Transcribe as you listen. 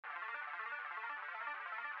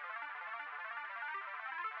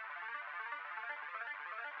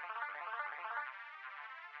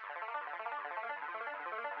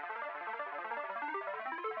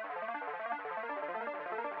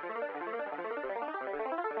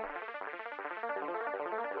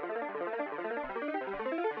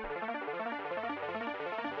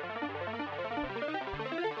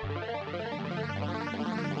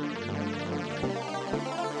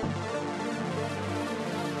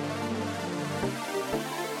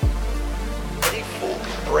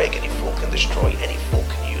can destroy, any fool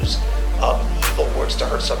can use evil words to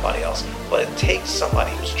hurt somebody else. But it takes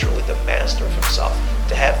somebody who's truly the master of himself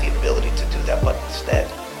to have the ability to do that, but instead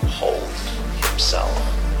hold himself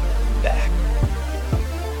back.